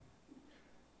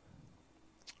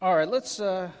All right, let's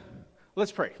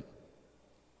pray.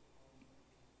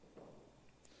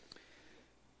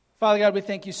 Father God, we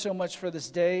thank you so much for this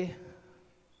day.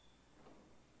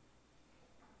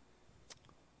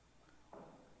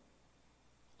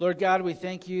 Lord God, we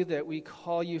thank you that we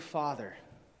call you Father.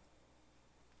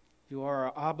 You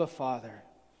are our Abba Father.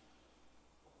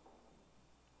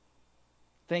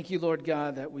 Thank you, Lord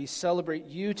God, that we celebrate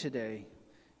you today.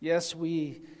 Yes,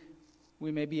 we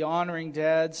may be honoring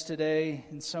dads today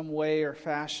in some way or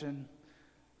fashion,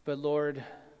 but Lord,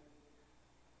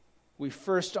 we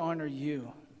first honor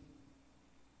you.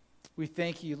 We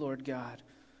thank you, Lord God,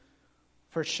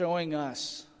 for showing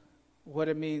us what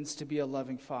it means to be a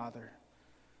loving father.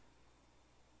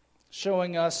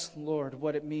 Showing us, Lord,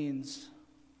 what it means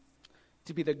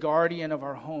to be the guardian of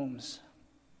our homes.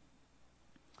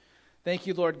 Thank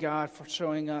you, Lord God, for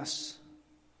showing us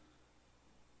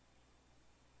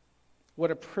what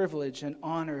a privilege and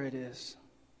honor it is.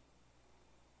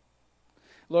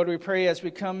 Lord, we pray as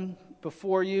we come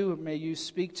before you, may you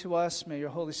speak to us, may your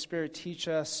Holy Spirit teach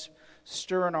us,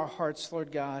 stir in our hearts,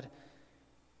 Lord God.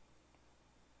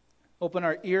 Open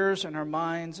our ears and our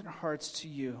minds and our hearts to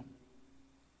you.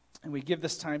 And we give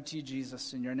this time to you,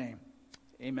 Jesus, in your name.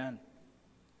 Amen.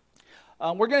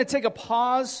 We're going to take a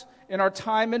pause in our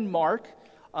time in Mark.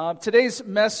 Today's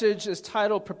message is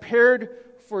titled, Prepared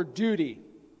for Duty.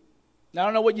 Now, I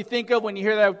don't know what you think of when you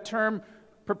hear that term,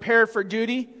 prepared for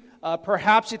duty.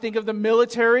 Perhaps you think of the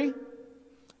military.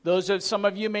 Some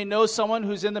of you may know someone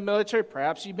who's in the military.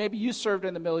 Perhaps maybe you served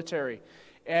in the military.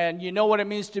 And you know what it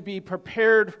means to be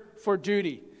prepared for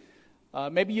duty.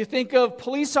 Maybe you think of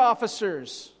police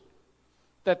officers,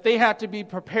 that they have to be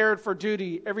prepared for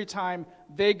duty every time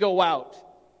they go out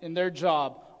in their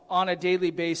job on a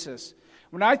daily basis.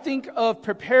 When I think of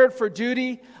prepared for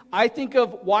duty, I think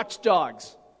of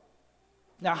watchdogs.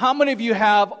 Now, how many of you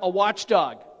have a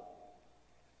watchdog?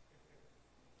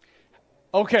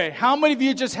 Okay, how many of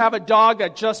you just have a dog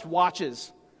that just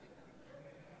watches?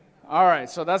 All right,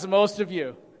 so that's most of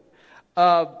you.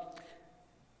 I've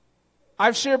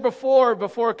shared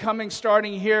before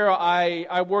starting here,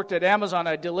 I worked at Amazon.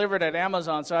 I delivered at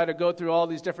Amazon, so I had to go through all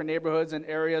these different neighborhoods and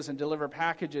areas and deliver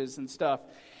packages and stuff.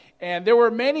 And there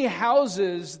were many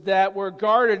houses that were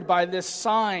guarded by this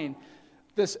sign,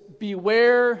 this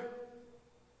beware.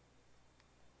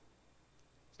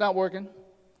 It's not working.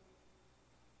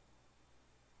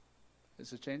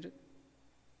 Does it change it?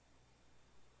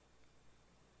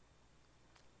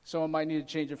 Someone might need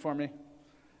to change it for me.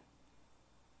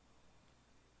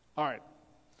 All right.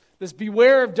 This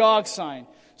beware of dog sign.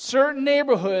 Certain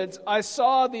neighborhoods, I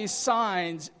saw these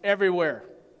signs everywhere.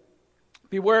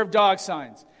 Beware of dog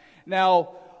signs.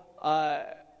 Now,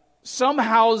 some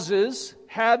houses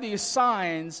had these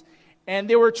signs, and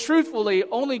they were truthfully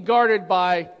only guarded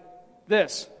by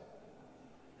this,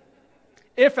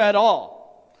 if at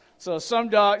all. So some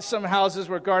houses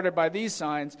were guarded by these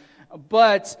signs,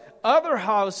 but other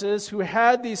houses who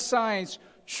had these signs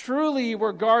truly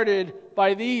were guarded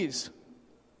by these.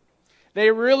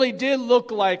 They really did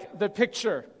look like the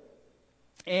picture,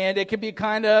 and it can be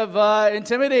kind of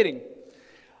intimidating.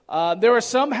 There were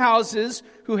some houses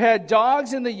who had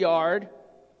dogs in the yard,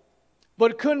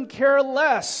 but couldn't care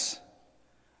less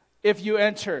if you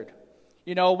entered.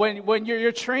 You know, when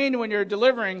you're trained, when you're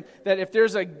delivering, that if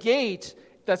there's a gate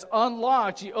that's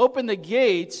unlocked, you open the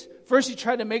gate. First, you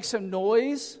try to make some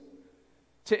noise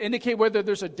to indicate whether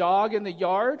there's a dog in the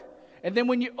yard. And then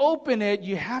when you open it,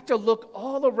 you have to look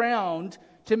all around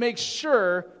to make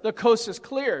sure the coast is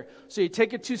clear. So you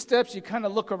take it 2 steps, you kind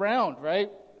of look around, right?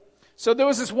 So there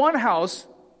was this one house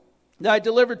that I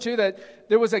delivered to that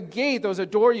there was a gate, there was a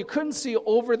door, you couldn't see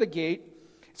over the gate.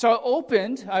 So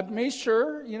I made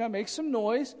sure, make some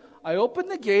noise. I opened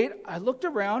the gate, I looked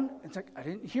around, it's like I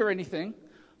didn't hear anything.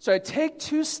 So I take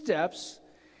 2 steps,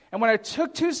 and when I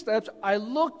took 2 steps, I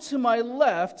looked to my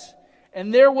left,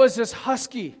 and there was this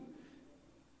husky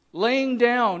laying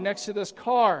down next to this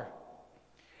car.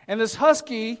 And this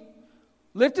husky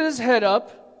lifted his head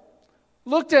up,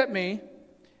 looked at me,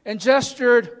 and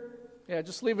gestured,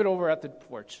 just leave it over at the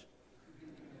porch.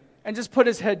 And just put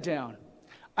his head down.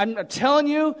 I'm telling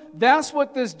you, that's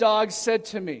what this dog said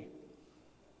to me.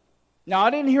 Now,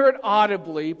 I didn't hear it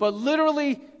audibly, but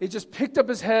literally, he just picked up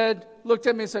his head, looked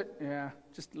at me and said,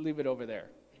 just leave it over there.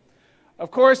 Of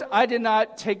course, I did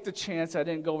not take the chance. I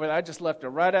didn't go over there. I just left it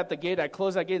right at the gate. I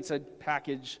closed that gate and said,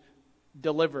 package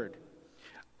delivered.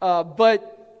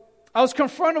 But I was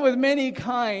confronted with many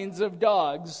kinds of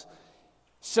dogs.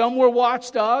 Some were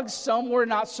watchdogs, some were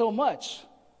not so much,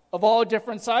 of all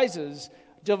different sizes.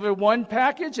 Delivered one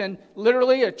package, and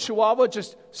literally a chihuahua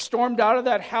just stormed out of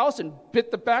that house and bit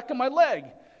the back of my leg.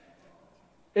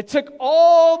 It took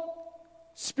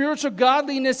all spiritual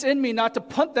godliness in me not to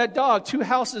punt that dog 2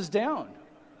 houses down.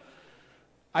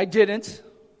 I didn't.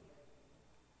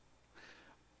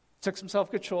 Took some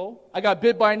self-control. I got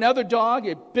bit by another dog.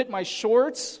 It bit my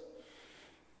shorts.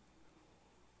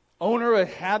 Owner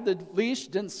had the leash,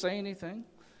 didn't say anything.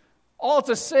 All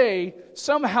to say,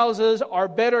 some houses are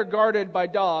better guarded by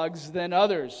dogs than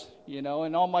others, in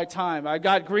all my time. I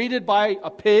got greeted by a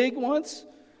pig once,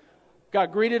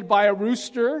 got greeted by a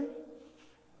rooster,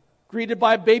 greeted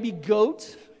by a baby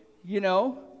goat,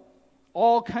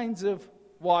 all kinds of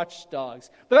watchdogs.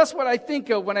 But that's what I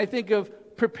think of when I think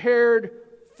of prepared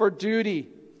for duty.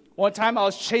 One time I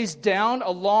was chased down a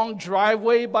long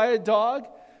driveway by a dog.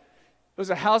 It was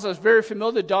a house I was very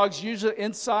familiar. The dog's usually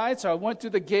inside, so I went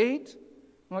through the gate.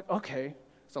 I'm like, okay,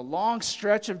 it's a long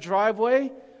stretch of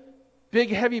driveway, big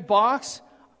heavy box.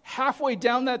 Halfway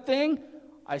down that thing,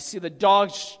 I see the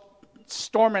dog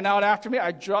storming out after me.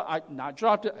 I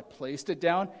dropped it, I placed it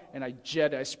down, and I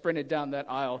jetted. I sprinted down that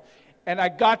aisle. And I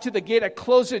got to the gate. I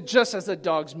closed it just as the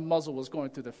dog's muzzle was going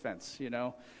through the fence,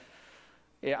 Yeah,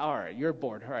 all right, you're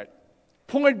bored. All right.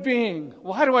 Point being,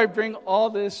 why do I bring all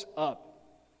this up?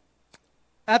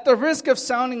 At the risk of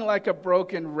sounding like a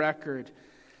broken record,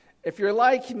 if you're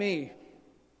like me,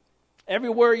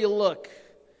 everywhere you look,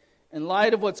 in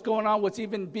light of what's going on, what's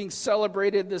even being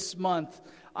celebrated this month,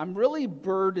 I'm really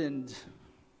burdened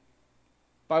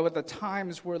by what the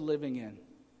times we're living in.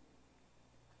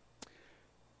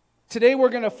 Today we're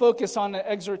going to focus on an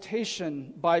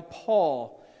exhortation by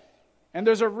Paul. And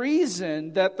there's a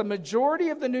reason that the majority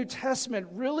of the New Testament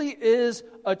really is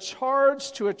a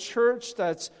charge to a church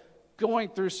that's going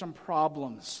through some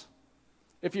problems.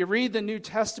 If you read the New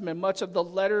Testament, much of the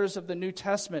letters of the New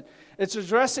Testament, it's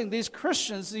addressing these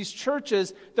Christians, these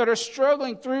churches that are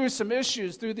struggling through some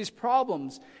issues, through these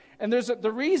problems. And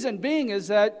the reason being is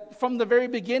that from the very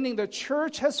beginning, the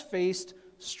church has faced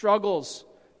struggles,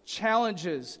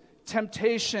 challenges,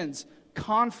 temptations,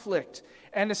 conflict,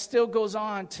 and it still goes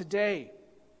on today.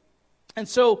 And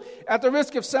so, at the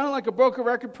risk of sounding like a broken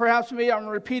record, perhaps maybe I'm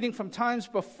repeating from times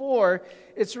before,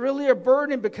 it's really a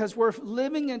burden because we're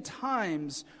living in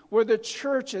times where the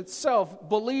church itself,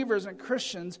 believers and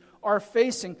Christians, are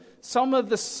facing some of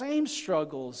the same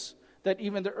struggles that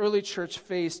even the early church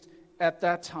faced at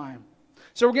that time.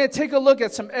 So we're going to take a look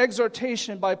at some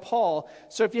exhortation by Paul.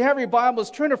 So if you have your Bibles,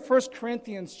 turn to 1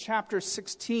 Corinthians chapter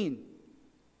 16.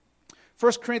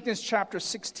 1 Corinthians chapter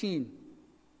 16.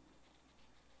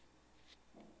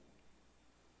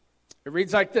 It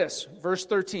reads like this, verse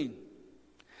 13.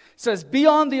 It says, "Be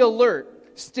on the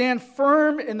alert, stand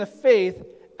firm in the faith,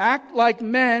 act like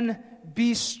men,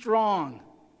 be strong.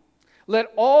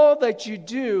 Let all that you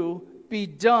do be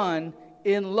done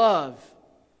in love."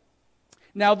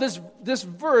 Now this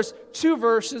verse, 2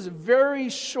 verses, very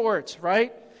short,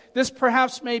 right? This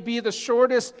perhaps may be the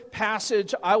shortest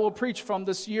passage I will preach from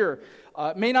this year.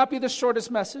 It may not be the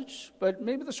shortest message, but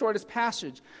maybe the shortest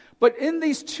passage. But in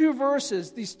these 2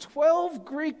 verses, these 12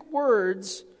 Greek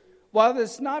words, while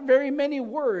there's not very many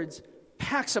words,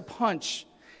 packs a punch.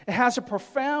 It has a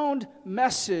profound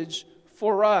message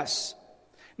for us.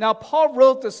 Now, Paul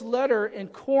wrote this letter in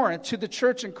Corinth, to the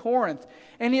church in Corinth,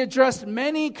 and he addressed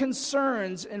many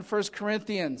concerns in 1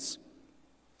 Corinthians.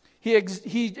 He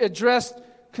addressed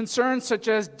concerns such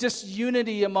as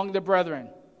disunity among the brethren.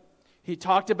 He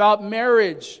talked about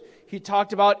marriage. He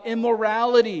talked about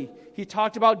immorality. He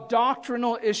talked about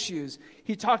doctrinal issues.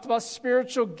 He talked about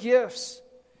spiritual gifts.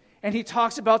 And he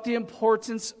talks about the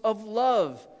importance of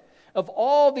love. Of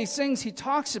all these things he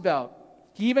talks about.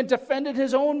 He even defended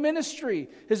his own ministry,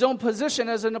 his own position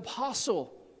as an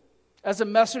apostle, as a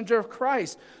messenger of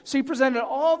Christ. So he presented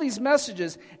all these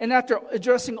messages, and after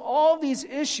addressing all these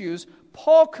issues,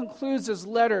 Paul concludes his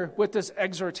letter with this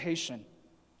exhortation,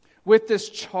 with this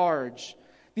charge,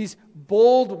 these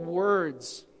bold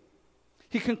words.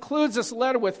 He concludes this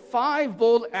letter with 5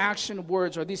 bold action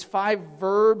words, or these 5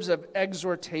 verbs of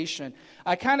exhortation.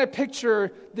 I kind of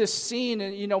picture this scene,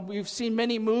 and we've seen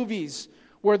many movies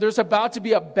where there's about to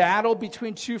be a battle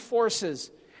between 2 forces.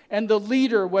 And the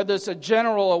leader, whether it's a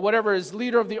general or whatever, is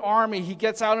leader of the army, he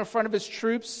gets out in front of his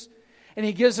troops and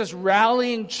he gives this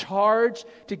rallying charge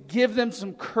to give them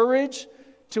some courage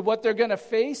to what they're going to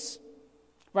face.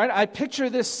 Right? I picture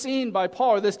this scene by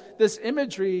Paul, or this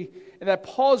imagery, that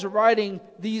Paul's writing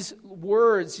these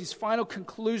words, these final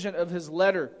conclusion of his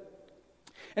letter.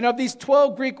 And of these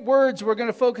 12 Greek words, we're going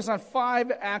to focus on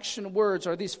 5 action words,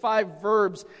 or these 5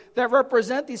 verbs that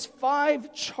represent these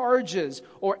 5 charges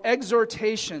or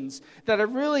exhortations that I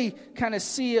really kind of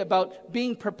see about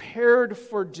being prepared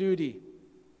for duty.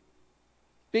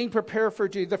 Being prepared for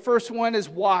duty. The first one is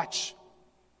watch.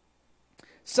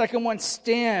 Second one,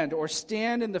 stand or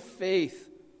stand in the faith.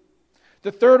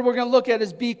 The third we're going to look at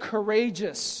is be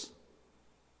courageous.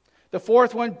 The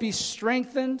fourth one, be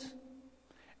strengthened.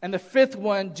 And the fifth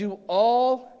one, do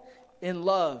all in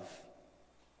love.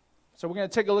 So we're going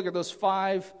to take a look at those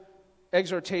 5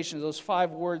 exhortations, those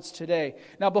 5 words today.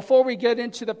 Now, before we get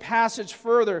into the passage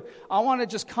further, I want to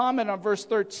just comment on verse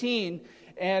 13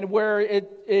 and where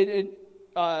the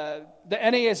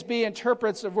NASB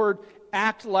interprets the word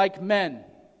act like men.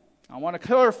 I want to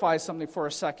clarify something for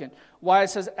a second. Why it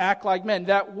says act like men.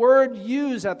 That word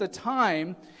used at the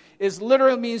time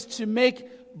literally means to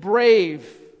make brave,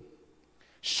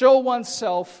 show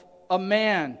oneself a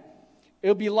man. It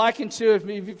would be likened to, if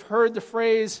you've heard the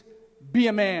phrase, be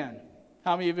a man.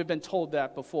 How many of you have been told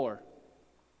that before?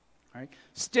 All right.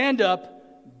 Stand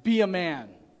up, be a man.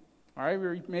 All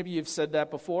right, maybe you've said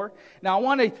that before. Now, I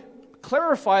want to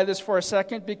clarify this for a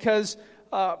second because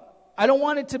I don't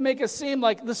want it to make it seem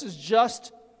like this is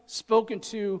just spoken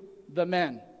to the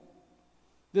men.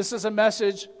 This is a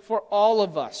message for all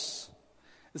of us.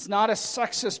 It's not a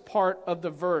sexist part of the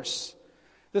verse.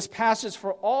 This passage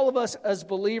for all of us as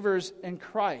believers in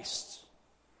Christ.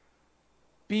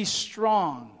 Be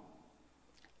strong.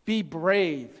 Be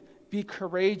brave. Be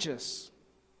courageous.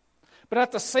 But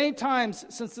at the same time,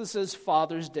 since this is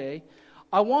Father's Day,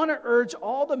 I want to urge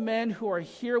all the men who are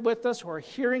here with us, who are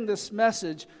hearing this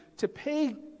message, to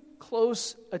pay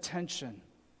close attention.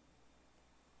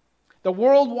 The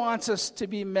world wants us to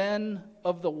be men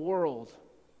of the world,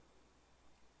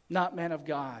 not men of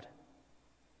God.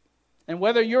 And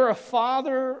whether you're a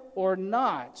father or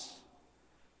not,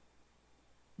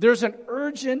 there's an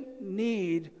urgent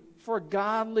need for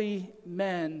godly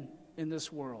men in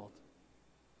this world.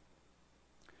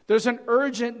 There's an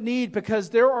urgent need because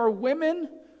there are women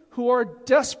who are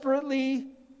desperately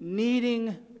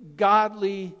needing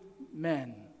godly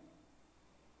men.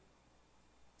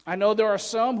 I know there are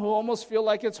some who almost feel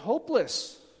like it's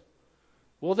hopeless.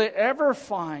 Will they ever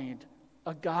find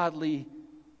a godly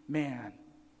man?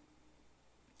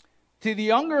 To the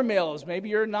younger males, maybe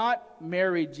you're not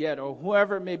married yet, or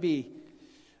whoever it may be,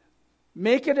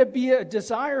 make it be a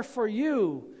desire for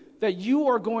you that you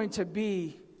are going to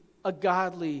be a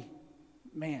godly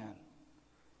man.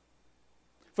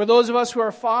 For those of us who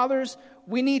are fathers,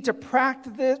 we need to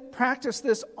practice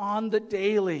this on a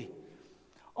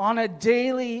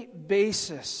daily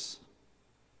basis.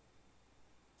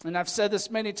 And I've said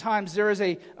this many times, there is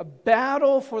a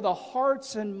battle for the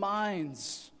hearts and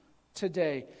minds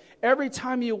today. Every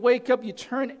time you wake up, you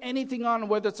turn anything on,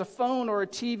 whether it's a phone or a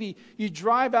TV, you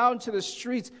drive out into the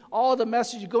streets, all the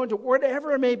messages, you go into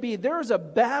whatever it may be, there is a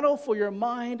battle for your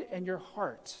mind and your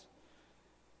heart.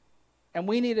 And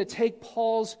we need to take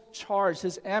Paul's charge,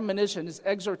 his admonition, his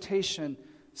exhortation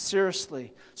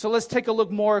seriously. So let's take a look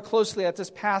more closely at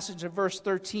this passage of verse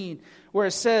 13, where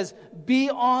it says, be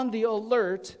on the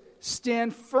alert,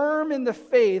 stand firm in the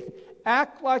faith,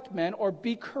 act like men, or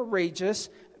be courageous,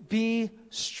 be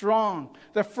strong.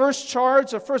 The first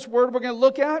charge, the first word we're going to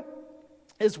look at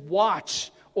is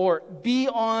watch, or be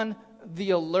on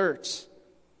the alert.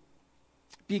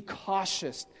 Be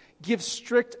cautious. Give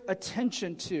strict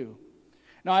attention to.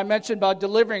 Now, I mentioned about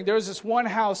delivering. There was this one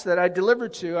house that I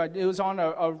delivered to. It was on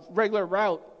a regular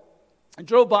route. I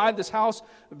drove by this house,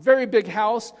 a very big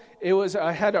house. It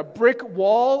had a brick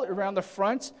wall around the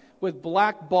front with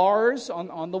black bars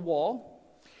on the wall.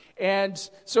 And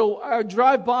so I would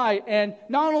drive by, and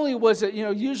not only was it,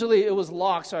 usually it was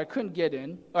locked, so I couldn't get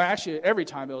in. Or actually, every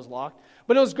time it was locked.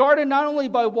 But it was guarded not only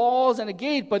by walls and a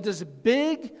gate, but this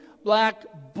big,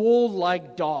 black,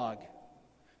 bull-like dog.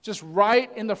 Just right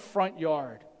in the front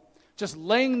yard. Just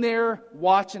laying there,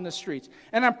 watching the streets.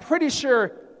 And I'm pretty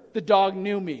sure the dog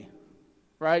knew me,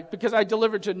 right? Because I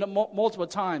delivered to multiple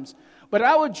times. But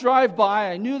I would drive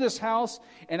by, I knew this house,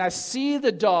 and I see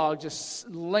the dog just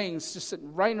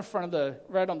sitting right in front of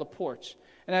right on the porch.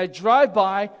 And I drive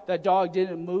by, that dog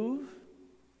didn't move,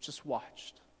 just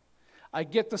watched. I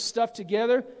get the stuff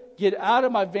together, get out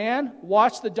of my van,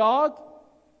 watch the dog,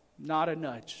 not a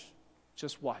nudge,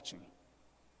 just watching.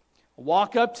 I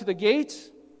walk up to the gate,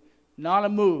 not a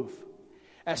move.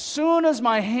 As soon as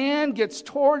my hand gets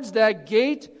towards that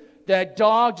gate, that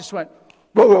dog just went,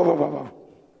 whoa, whoa, whoa, whoa, whoa.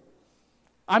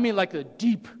 I mean, like a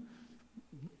deep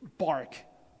bark.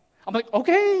 I'm like,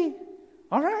 okay,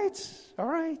 all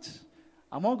right.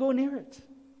 I won't go near it.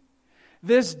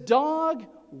 This dog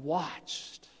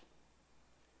watched.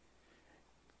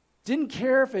 Didn't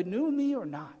care if it knew me or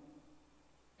not.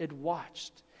 It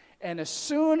watched. And as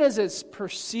soon as it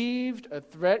perceived a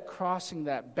threat crossing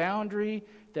that boundary,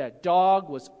 that dog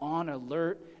was on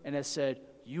alert, and it said,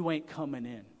 you ain't coming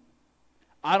in.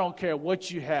 I don't care what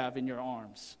you have in your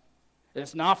arms.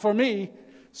 It's not for me,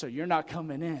 so you're not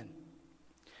coming in.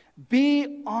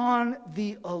 Be on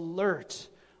the alert.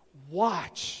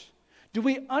 Watch. Do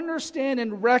we understand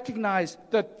and recognize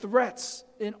the threats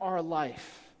in our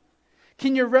life?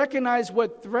 Can you recognize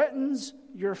what threatens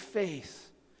your faith?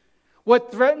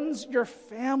 What threatens your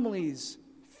family's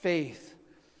faith?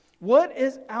 What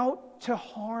is out to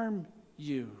harm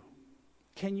you?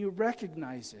 Can you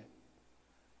recognize it?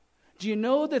 Do you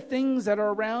know the things that are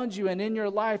around you and in your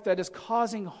life that is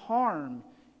causing harm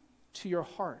to your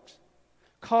heart?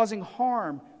 Causing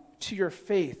harm to your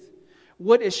faith?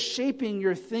 What is shaping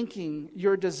your thinking,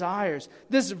 your desires?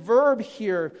 This verb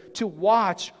here, to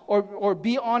watch or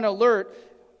be on alert,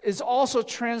 is also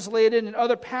translated in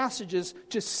other passages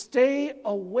to stay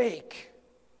awake.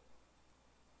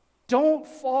 Don't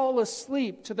fall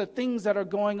asleep to the things that are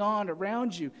going on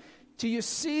around you. Do you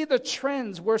see the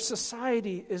trends where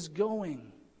society is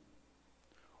going?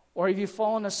 Or have you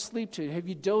fallen asleep to it? Have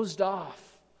you dozed off?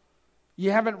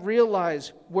 You haven't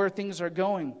realized where things are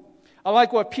going. I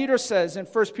like what Peter says in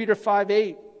 1 Peter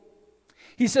 5:8.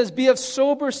 He says, be of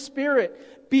sober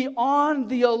spirit, be on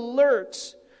the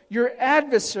alert. Your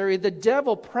adversary, the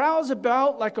devil, prowls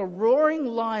about like a roaring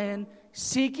lion,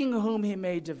 seeking whom he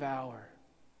may devour.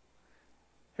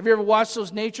 Have you ever watched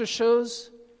those nature shows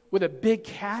with the big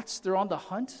cats? They're on the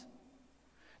hunt.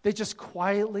 They just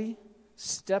quietly,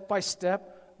 step by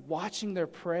step, watching their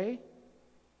prey.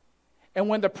 And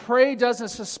when the prey doesn't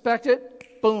suspect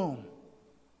it, boom,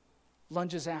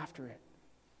 lunges after it.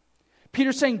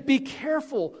 Peter's saying, be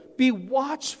careful, be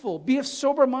watchful, be of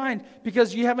sober mind,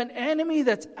 because you have an enemy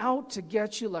that's out to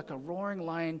get you like a roaring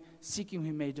lion, seeking whom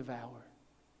he may devour.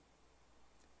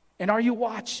 And are you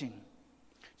watching?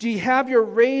 Do you have your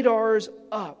radars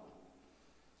up?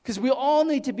 Because we all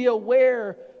need to be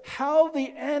aware how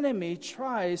the enemy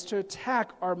tries to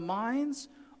attack our minds,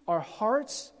 our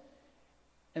hearts,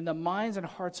 and the minds and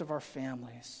hearts of our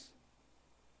families.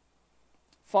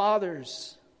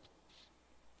 Fathers,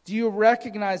 do you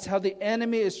recognize how the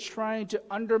enemy is trying to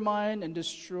undermine and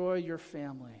destroy your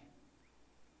family?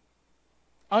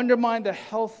 Undermine the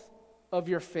health of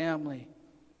your family,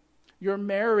 your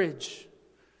marriage.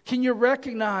 Can you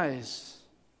recognize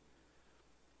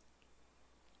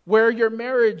where your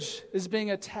marriage is being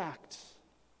attacked?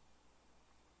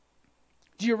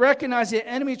 Do you recognize the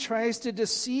enemy tries to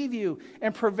deceive you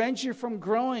and prevent you from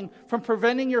growing, from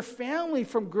preventing your family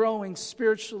from growing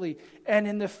spiritually and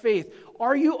in the faith?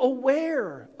 Are you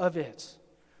aware of it?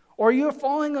 Or are you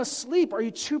falling asleep? Are you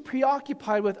too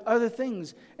preoccupied with other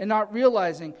things and not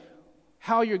realizing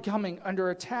how you're coming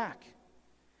under attack?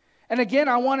 And again,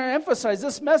 I want to emphasize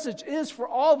this message is for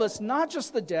all of us, not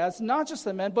just the dads, not just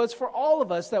the men, but it's for all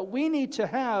of us that we need to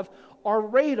have our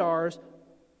radars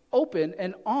open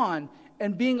and on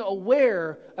and being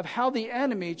aware of how the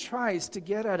enemy tries to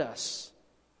get at us.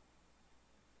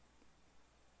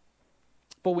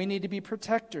 But we need to be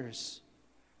protectors.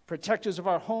 Protectors of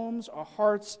our homes, our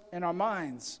hearts, and our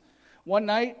minds. One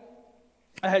night,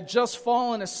 I had just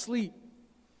fallen asleep.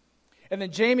 And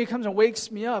then Jamie comes and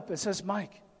wakes me up and says,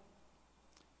 Mike,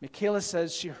 Michaela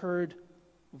says she heard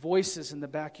voices in the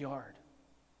backyard.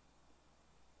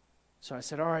 So I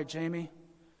said, all right, Jamie,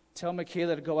 tell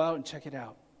Michaela to go out and check it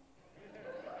out.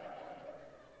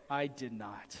 I did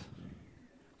not.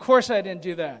 Of course I didn't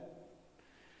do that.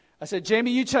 I said,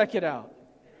 Jamie, you check it out.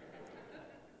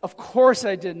 Of course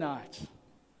I did not.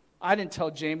 I didn't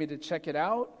tell Jamie to check it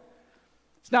out.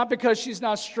 It's not because she's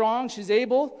not strong, she's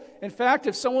able. In fact,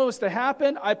 if someone was to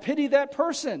happen, I pity that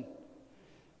person.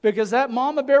 Because that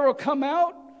mama bear will come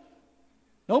out,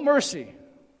 no mercy.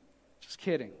 Just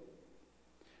kidding.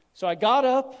 So I got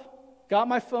up, got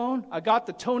my phone, I got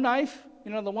the toe knife.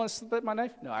 You know, the one that split my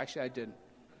knife? No, actually I didn't.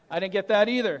 I didn't get that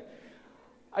either.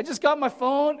 I just got my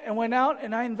phone and went out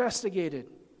and I investigated.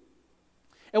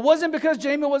 It wasn't because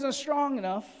Jamie wasn't strong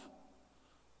enough.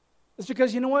 It's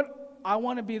because, you know what? I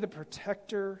want to be the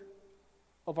protector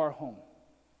of our home.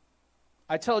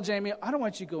 I tell Jamie, I don't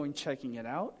want you going checking it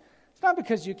out. It's not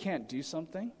because you can't do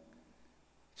something.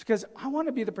 It's because I want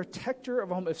to be the protector of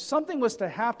home. If something was to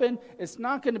happen, it's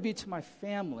not going to be to my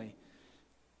family.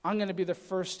 I'm going to be the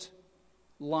first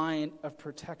line of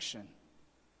protection.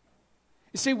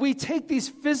 You see, we take these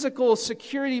physical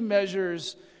security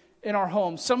measures in our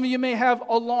homes. Some of you may have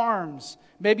alarms.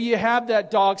 Maybe you have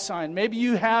that dog sign. Maybe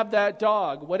you have that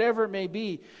dog, whatever it may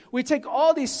be. We take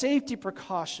all these safety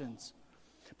precautions.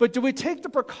 But do we take the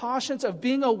precautions of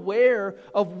being aware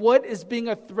of what is being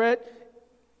a threat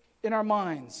in our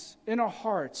minds, in our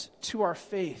hearts, to our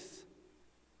faith?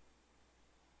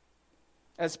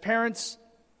 As parents,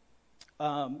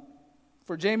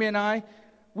 for Jamie and I,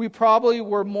 we probably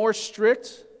were more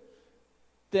strict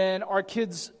than our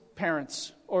kids'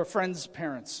 parents or friends'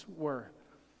 parents were.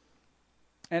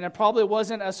 And it probably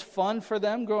wasn't as fun for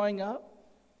them growing up.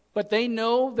 But they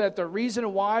know that the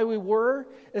reason why we were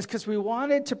is because we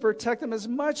wanted to protect them as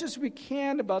much as we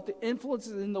can about the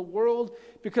influences in the world.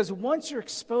 Because once you're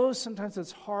exposed, sometimes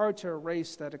it's hard to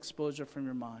erase that exposure from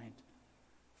your mind,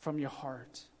 from your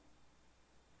heart.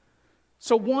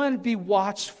 So one, be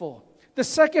watchful. The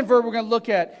second verb we're going to look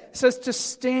at says to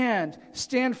stand.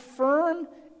 Stand firm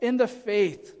in the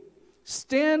faith.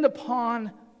 Stand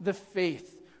upon the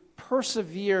faith.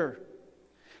 Persevere.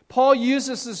 Paul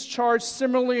uses this charge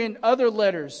similarly in other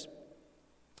letters.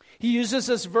 He uses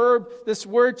this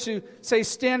word to say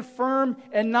stand firm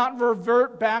and not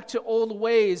revert back to old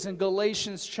ways in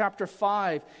Galatians chapter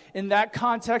 5. In that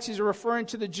context, he's referring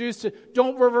to the Jews to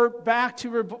don't revert back to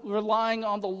relying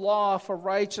on the law for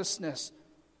righteousness.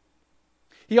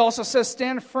 He also says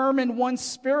stand firm in one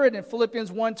spirit in Philippians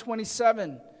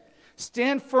 1:27.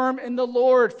 Stand firm in the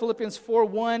Lord, Philippians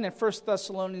 4:1 and 1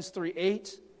 Thessalonians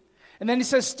 3:8. And then he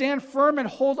says, stand firm and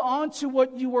hold on to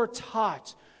what you were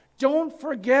taught. Don't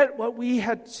forget what we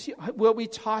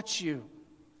taught you.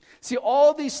 See,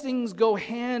 all these things go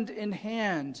hand in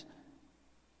hand.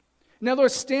 In other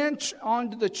words, stand on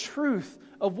to the truth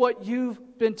of what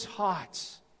you've been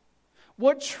taught.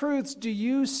 What truths do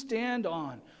you stand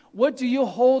on? What do you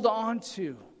hold on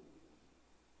to?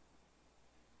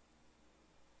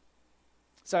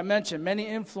 As I mentioned, many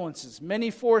influences, many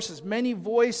forces, many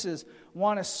voices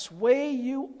want to sway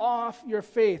you off your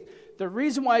faith. The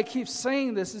reason why I keep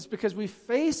saying this is because we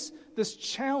face this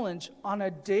challenge on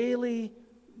a daily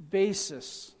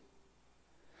basis.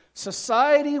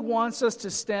 Society wants us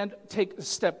to take a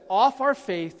step off our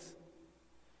faith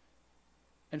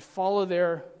and follow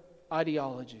their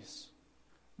ideologies,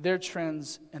 their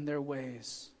trends, and their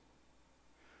ways.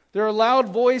 There are loud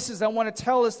voices that want to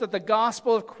tell us that the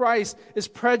gospel of Christ is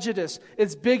prejudiced,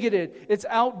 it's bigoted, it's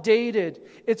outdated,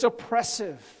 it's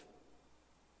oppressive.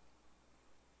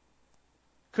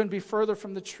 Couldn't be further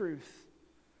from the truth.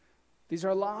 These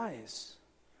are lies.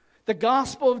 The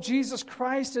gospel of Jesus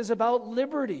Christ is about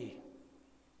liberty,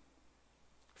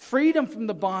 freedom from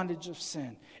the bondage of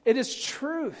sin. It is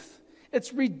truth.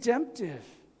 It's redemptive.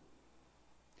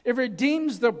 It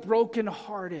redeems the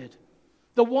brokenhearted.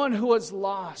 The one who is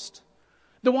lost,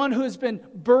 the one who has been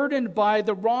burdened by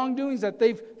the wrongdoings that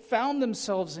they've found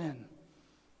themselves in.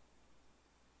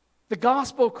 The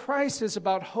gospel of Christ is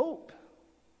about hope.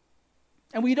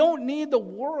 And we don't need the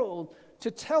world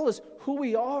to tell us who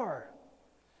we are,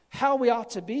 how we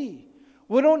ought to be.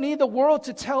 We don't need the world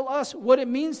to tell us what it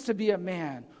means to be a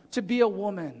man, to be a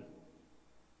woman.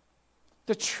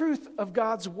 The truth of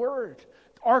God's word.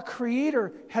 Our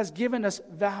Creator has given us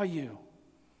value,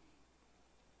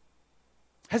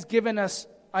 has given us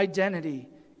identity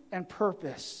and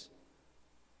purpose.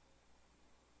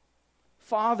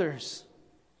 Fathers,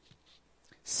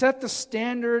 set the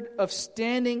standard of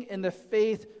standing in the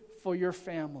faith for your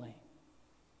family.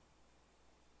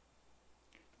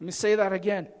 Let me say that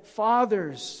again.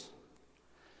 Fathers,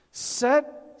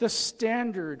 set the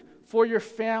standard for your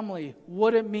family,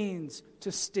 what it means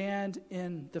to stand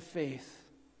in the faith.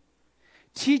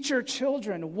 Teach your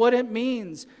children what it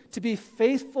means to be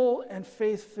faithful and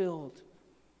faith-filled.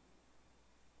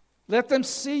 Let them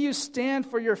see you stand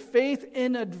for your faith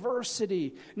in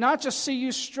adversity. Not just see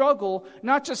you struggle,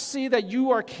 not just see that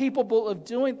you are capable of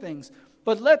doing things,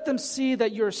 but let them see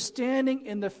that you're standing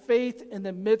in the faith in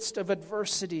the midst of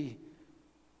adversity.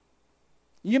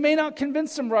 You may not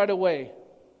convince them right away,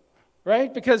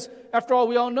 right? Because after all,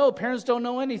 we all know parents don't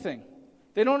know anything.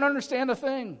 They don't understand a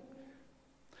thing.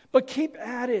 But keep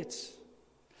at it.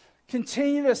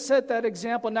 Continue to set that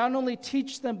example. Not only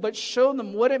teach them, but show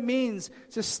them what it means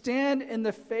to stand in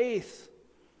the faith.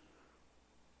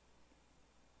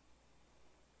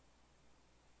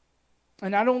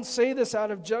 And I don't say this out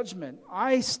of judgment.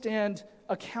 I stand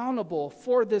accountable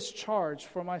for this charge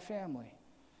for my family.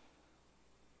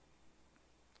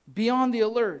 Be on the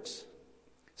alert.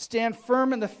 Stand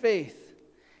firm in the faith.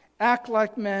 Act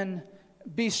like men.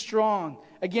 Be strong.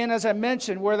 Again, as I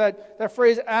mentioned, where that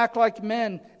phrase, act like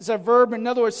men, is a verb, in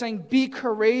other words, saying be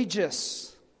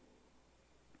courageous.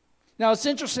 Now, it's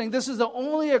interesting. This is the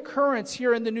only occurrence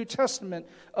here in the New Testament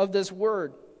of this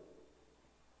word.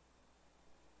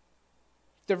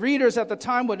 The readers at the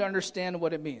time would understand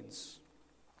what it means.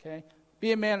 Okay?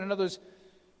 Be a man, in other words,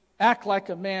 act like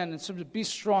a man, and so be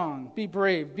strong, be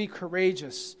brave, be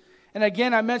courageous. And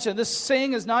again, I mentioned, this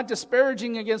saying is not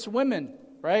disparaging against women,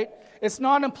 right? It's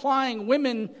not implying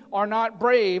women are not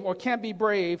brave or can't be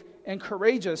brave and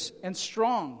courageous and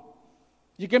strong.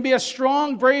 You can be a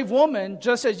strong, brave woman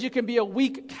just as you can be a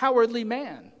weak, cowardly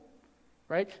man.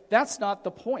 Right? That's not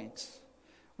the point.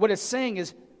 What it's saying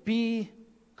is be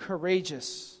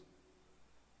courageous.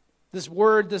 This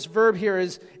verb here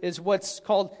is what's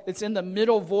called, it's in the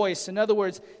middle voice. In other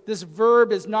words, this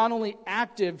verb is not only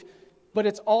active, but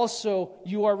it's also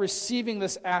you are receiving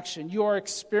this action. You are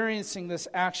experiencing this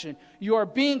action. You are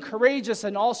being courageous,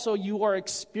 and also you are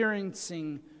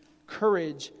experiencing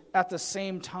courage at the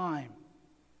same time.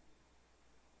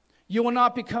 You will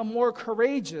not become more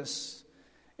courageous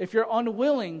if you're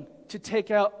unwilling to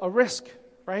take out a risk,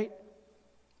 right?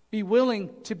 Be willing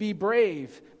to be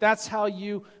brave. That's how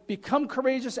you become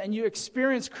courageous and you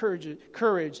experience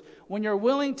courage. When you're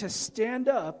willing to stand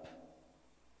up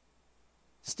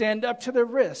to the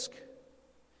risk,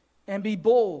 and be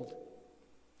bold.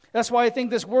 That's why I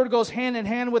think this word goes hand in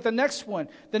hand with the next one.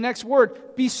 The next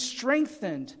word, be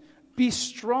strengthened, be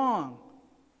strong.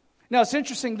 Now, it's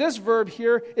interesting, this verb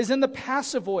here is in the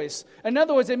passive voice. In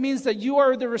other words, it means that you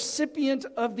are the recipient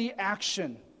of the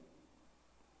action.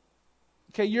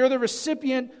 Okay, you're the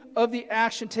recipient of the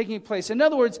action taking place. In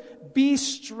other words, be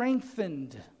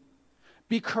strengthened.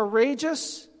 Be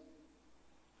courageous.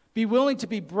 Be willing to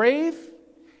be brave.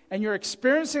 And you're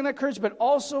experiencing that courage, but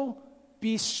also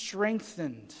be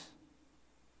strengthened.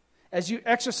 As you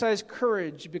exercise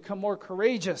courage, you become more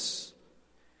courageous.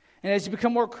 And as you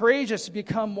become more courageous, you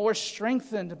become more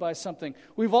strengthened by something.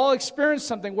 We've all experienced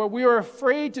something where we are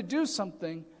afraid to do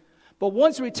something, but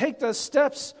once we take those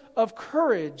steps of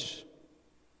courage,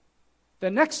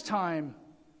 the next time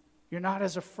you're not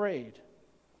as afraid.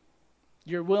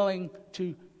 You're willing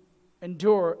to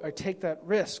endure or take that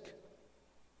risk.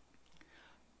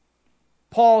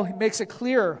 Paul makes it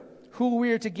clear who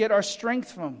we are to get our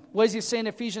strength from. What does he say in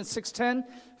Ephesians 6:10?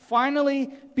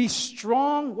 Finally, be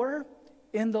strong, where?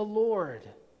 In the Lord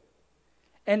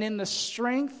and in the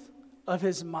strength of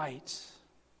His might.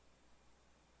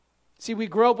 See, we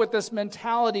grow up with this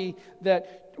mentality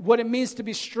that what it means to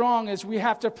be strong is we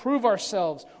have to prove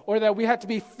ourselves, or that we have to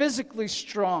be physically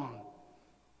strong.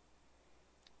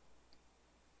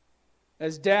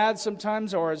 As dads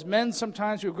sometimes, or as men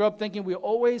sometimes, we grow up thinking we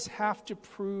always have to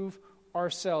prove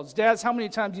ourselves. Dads, how many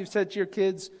times you've said to your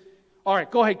kids, all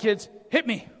right, go ahead, kids, hit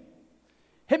me.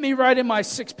 Hit me right in my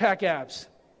six-pack abs.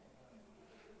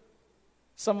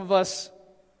 Some of us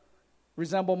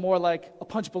resemble more like a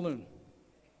punch balloon.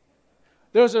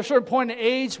 There was a certain point in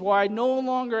age where I no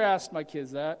longer asked my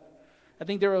kids that. I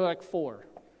think they were like 4.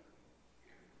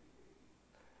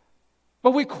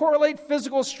 But we correlate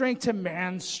physical strength to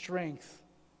man's strength.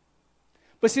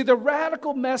 But see, the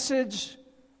radical message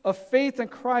of faith in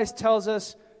Christ tells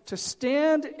us to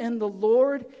stand in the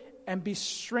Lord and be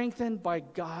strengthened by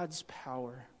God's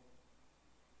power,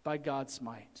 by God's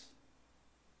might,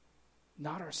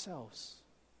 not ourselves.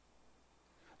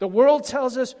 The world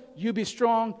tells us, you be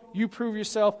strong, you prove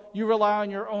yourself, you rely on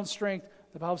your own strength.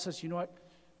 The Bible says, you know what?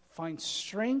 Find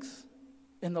strength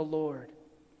in the Lord.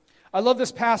 I love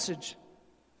this passage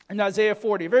in Isaiah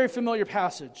 40, a very familiar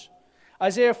passage.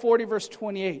 Isaiah 40, verse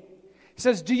 28. He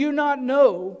says, do you not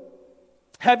know,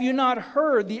 have you not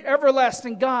heard, the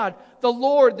everlasting God, the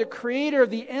Lord, the creator of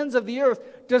the ends of the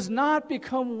earth, does not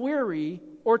become weary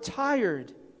or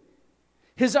tired.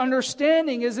 His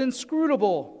understanding is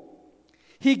inscrutable.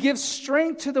 He gives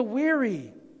strength to the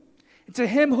weary. And to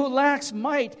him who lacks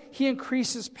might, he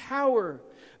increases power.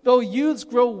 Though youths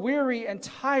grow weary and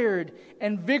tired,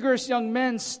 and vigorous young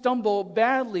men stumble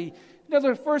badly. In other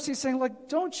words, first he's saying, like,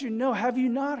 don't you know, have you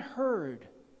not heard?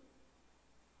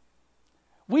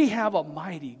 We have a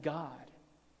mighty God.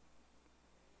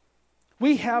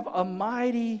 We have a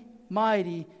mighty,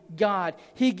 mighty God.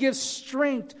 He gives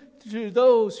strength to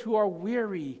those who are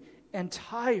weary and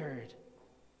tired.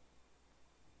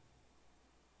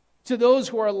 To those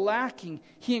who are lacking,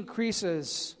 he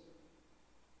increases.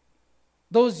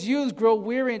 Those youths grow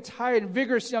weary and tired, and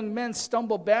vigorous young men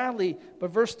stumble badly.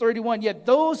 But verse 31, yet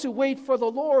those who wait for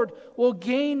the Lord will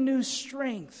gain new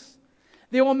strength.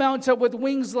 They will mount up with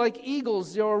wings like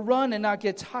eagles. They will run and not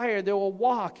get tired. They will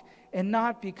walk and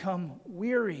not become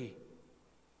weary.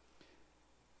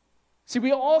 See,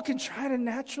 we all can try to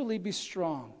naturally be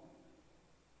strong.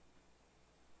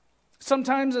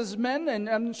 Sometimes as men, and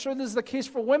I'm sure this is the case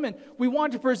for women, we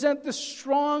want to present this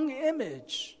strong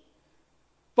image.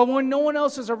 But when no one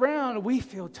else is around, we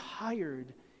feel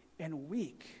tired and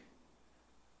weak.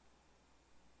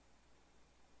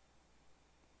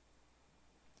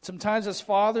 Sometimes as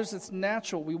fathers, it's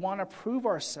natural. We want to prove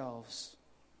ourselves.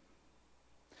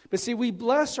 But see, we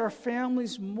bless our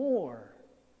families more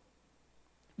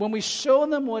when we show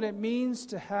them what it means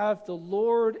to have the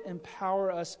Lord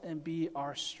empower us and be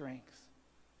our strength.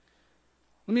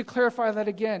 Let me clarify that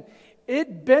again.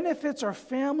 It benefits our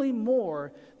family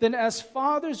more than as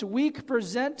fathers we can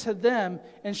present to them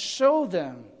and show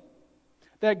them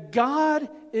that God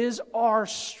is our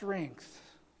strength.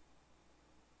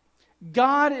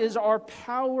 God is our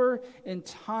power in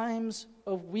times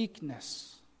of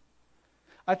weakness.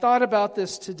 I thought about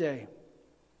this today.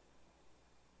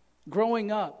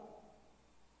 Growing up,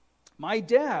 my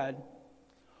dad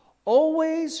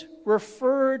always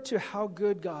referred to how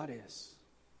good God is.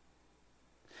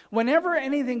 Whenever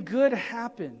anything good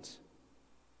happened,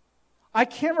 I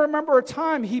can't remember a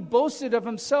time he boasted of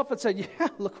himself and said, "Yeah,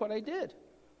 look what I did.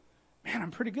 Man,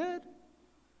 I'm pretty good."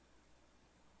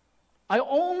 I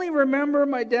only remember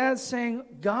my dad saying,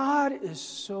 "God is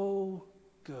so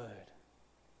good."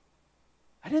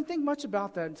 I didn't think much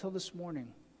about that until this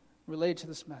morning, related to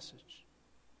this message.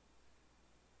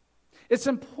 It's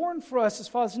important for us as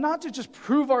fathers not to just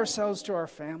prove ourselves to our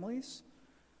families,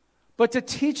 but to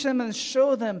teach them and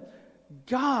show them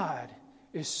God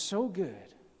is so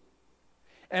good.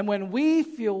 And when we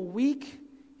feel weak,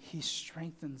 He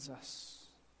strengthens us,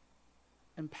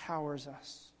 empowers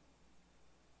us.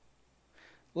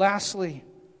 Lastly,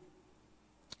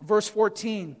 verse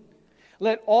 14,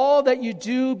 let all that you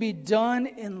do be done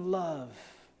in love.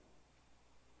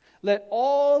 Let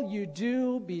all you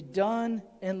do be done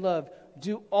in love.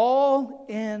 Do all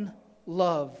in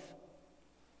love.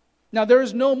 Now, there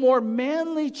is no more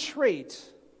manly trait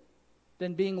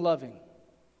than being loving.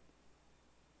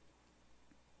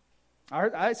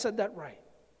 I said that right.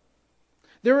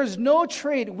 There is no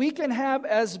trait we can have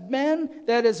as men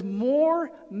that is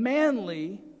more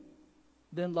manly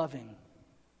than loving.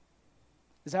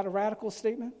 Is that a radical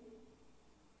statement?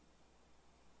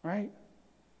 Right?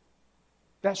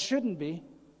 That shouldn't be.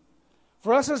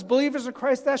 For us as believers in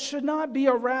Christ, that should not be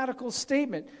a radical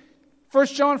statement. 1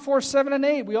 John 4, 7 and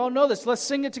 8. We all know this. Let's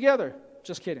sing it together.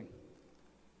 Just kidding.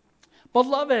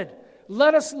 Beloved,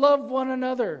 let us love one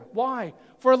another. Why?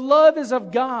 For love is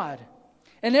of God.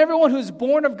 And everyone who is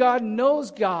born of God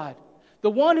knows God. The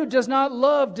one who does not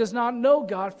love does not know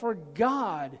God, for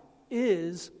God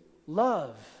is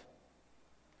love.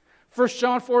 1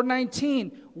 John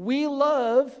 4:19. We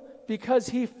love because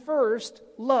He first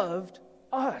loved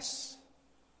us.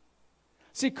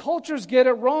 See, cultures get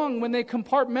it wrong when they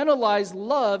compartmentalize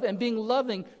love and being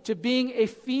loving to being a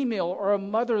female or a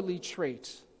motherly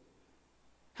trait.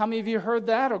 How many of you heard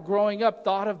that or growing up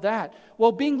thought of that?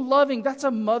 Well, being loving, that's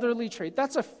a motherly trait.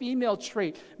 That's a female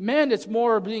trait. Men, it's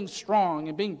more being strong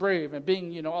and being brave and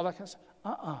being, all that kind of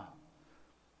stuff.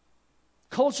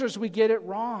 Cultures, we get it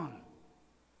wrong.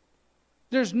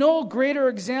 There's no greater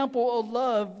example of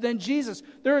love than Jesus.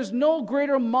 There is no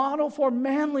greater model for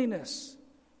manliness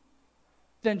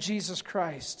than Jesus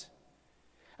Christ.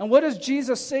 And what does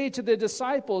Jesus say to the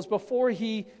disciples before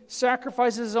He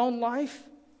sacrifices His own life?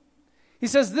 He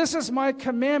says, "This is my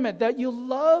commandment, that you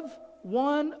love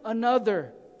one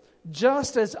another,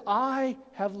 just as I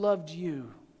have loved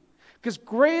you." Because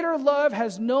greater love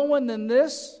has no one than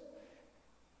this,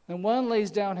 and one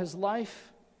lays down his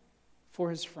life for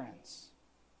his friends.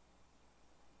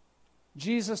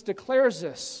 Jesus declares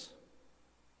this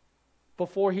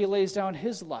before He lays down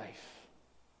His life.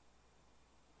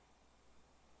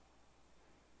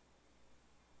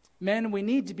 Men, we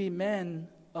need to be men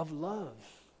of love.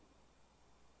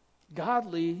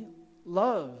 Godly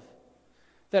love.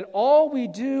 That all we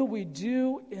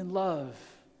do in love.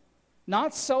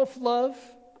 Not self-love,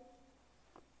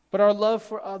 but our love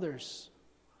for others.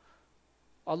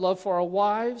 Our love for our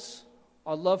wives,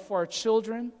 our love for our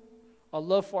children, our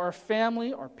love for our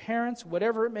family, our parents,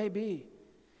 whatever it may be.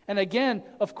 And again,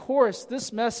 of course,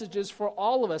 this message is for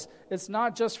all of us. It's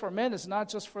not just for men, it's not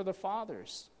just for the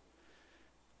fathers.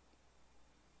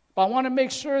 But I want to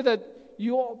make sure that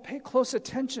you all pay close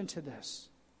attention to this.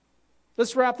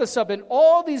 Let's wrap this up. In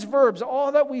all these verbs,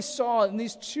 all that we saw in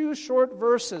these two short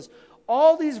verses,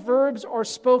 all these verbs are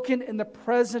spoken in the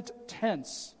present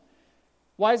tense.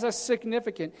 Why is that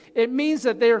significant? It means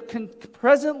that they are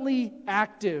presently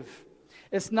active.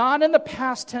 It's not in the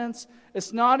past tense.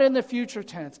 It's not in the future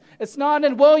tense. It's not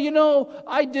in,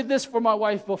 I did this for my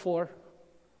wife before.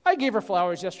 I gave her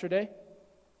flowers yesterday.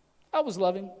 I was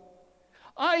loving.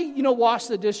 I, washed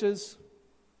the dishes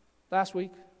last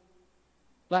week,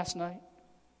 last night.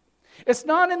 It's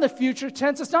not in the future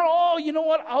tense. It's not,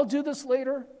 I'll do this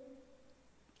later.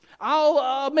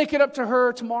 I'll make it up to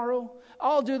her tomorrow.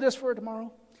 I'll do this for her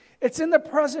tomorrow. It's in the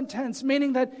present tense,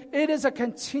 meaning that it is a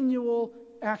continual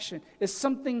action. It's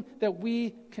something that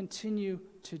we continue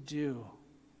to do.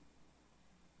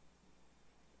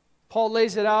 Paul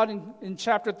lays it out in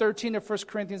chapter 13 of 1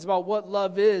 Corinthians about what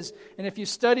love is. And if you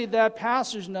study that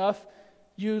passage enough,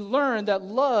 you learn that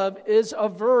love is a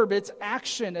verb, it's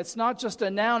action. It's not just a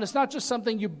noun, it's not just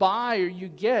something you buy or you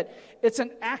get. It's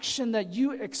an action that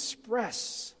you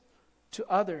express to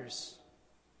others.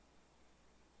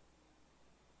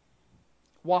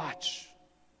 Watch.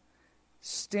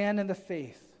 Stand in the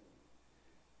faith.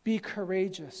 Be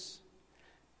courageous.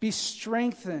 Be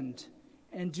strengthened.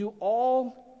 And do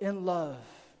all in love.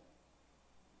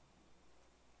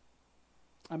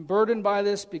 I'm burdened by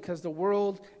this because the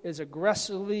world is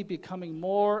aggressively becoming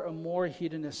more and more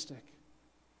hedonistic.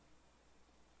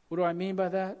 What do I mean by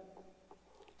that?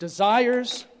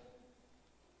 Desires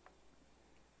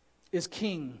is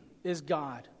king, is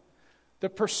God. The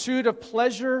pursuit of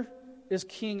pleasure is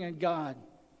king and God.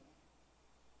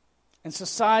 And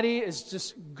society is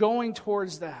just going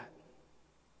towards that.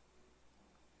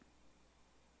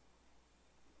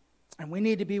 And we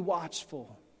need to be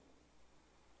watchful.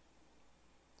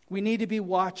 We need to be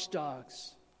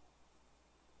watchdogs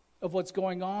of what's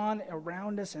going on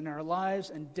around us in our lives.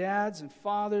 And dads and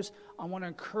fathers, I want to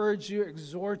encourage you,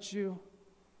 exhort you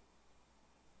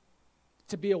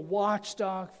to be a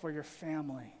watchdog for your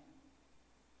family.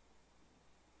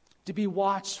 To be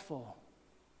watchful.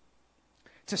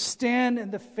 To stand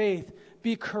in the faith.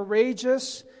 Be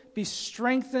courageous. Be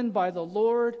strengthened by the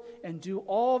Lord. And do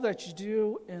all that you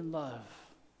do in love.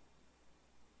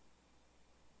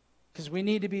 Because we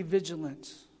need to be vigilant.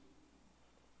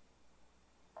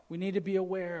 We need to be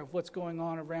aware of what's going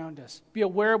on around us. Be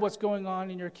aware of what's going on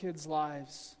in your kids'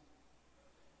 lives.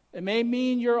 It may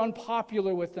mean you're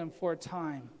unpopular with them for a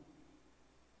time.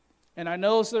 And I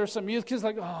know there are some youth kids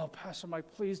like, oh, Pastor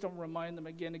Mike, please don't remind them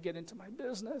again to get into my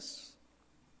business.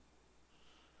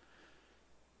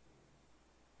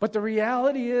 But the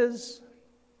reality is,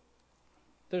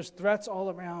 there's threats all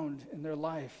around in their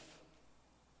life.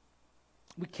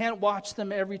 We can't watch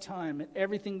them every time and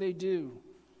everything they do.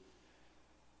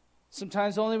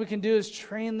 Sometimes all we can do is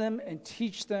train them and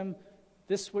teach them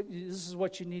this is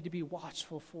what you need to be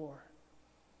watchful for.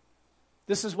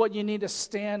 This is what you need to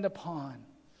stand upon.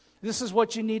 This is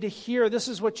what you need to hear. This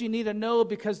is what you need to know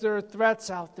because there are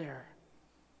threats out there.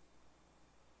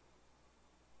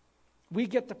 We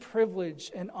get the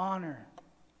privilege and honor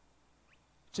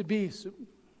to be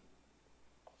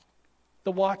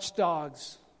the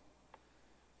watchdogs.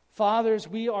 Fathers,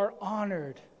 we are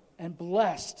honored and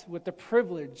blessed with the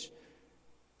privilege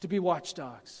to be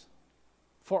watchdogs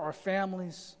for our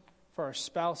families, for our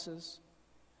spouses.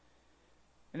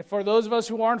 And for those of us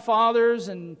who aren't fathers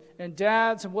and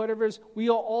dads and whatever it is, we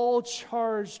are all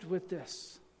charged with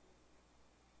this.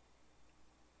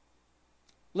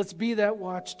 Let's be that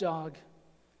watchdog.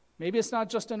 Maybe it's not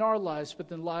just in our lives,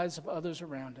 but in the lives of others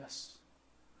around us.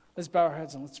 Let's bow our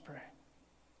heads and let's pray.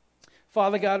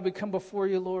 Father God, we come before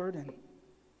you, Lord, and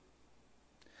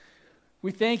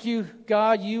we thank you,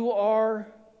 God, you are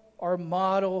our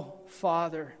model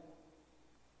Father.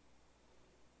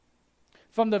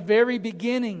 From the very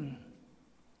beginning,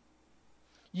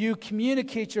 you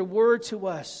communicate your word to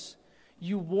us.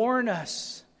 You warn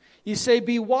us. You say,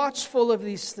 be watchful of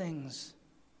these things.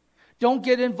 Don't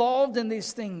get involved in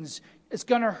these things. It's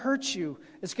going to hurt you.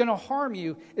 It's going to harm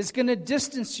you. It's going to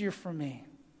distance you from me.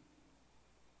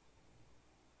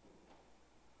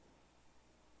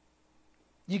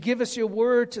 You give us your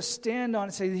word to stand on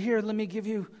and say, here, let me give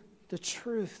you the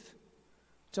truth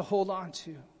to hold on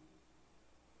to.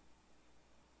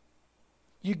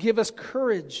 You give us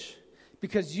courage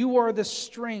because you are the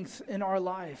strength in our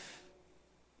life.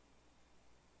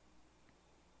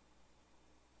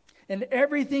 And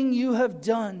everything you have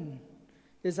done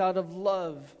is out of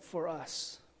love for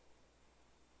us.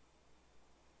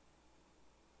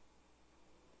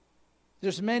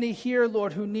 There's many here,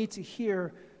 Lord, who need to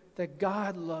hear that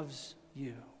God loves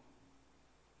you.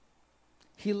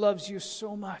 He loves you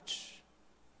so much.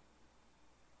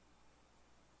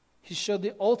 He showed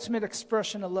the ultimate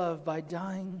expression of love by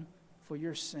dying for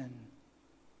your sin,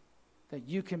 that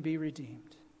you can be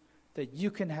redeemed, that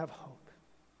you can have hope.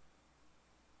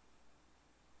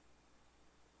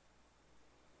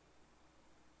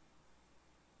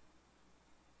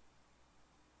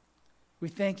 We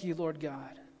thank you, Lord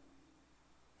God,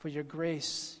 for your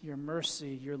grace, your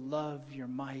mercy, your love, your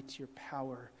might, your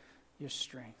power, your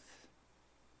strength.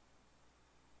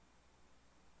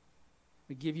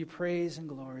 We give you praise and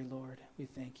glory, Lord. We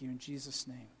thank you in Jesus'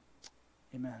 name.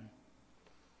 Amen.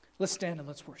 Let's stand and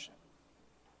let's worship.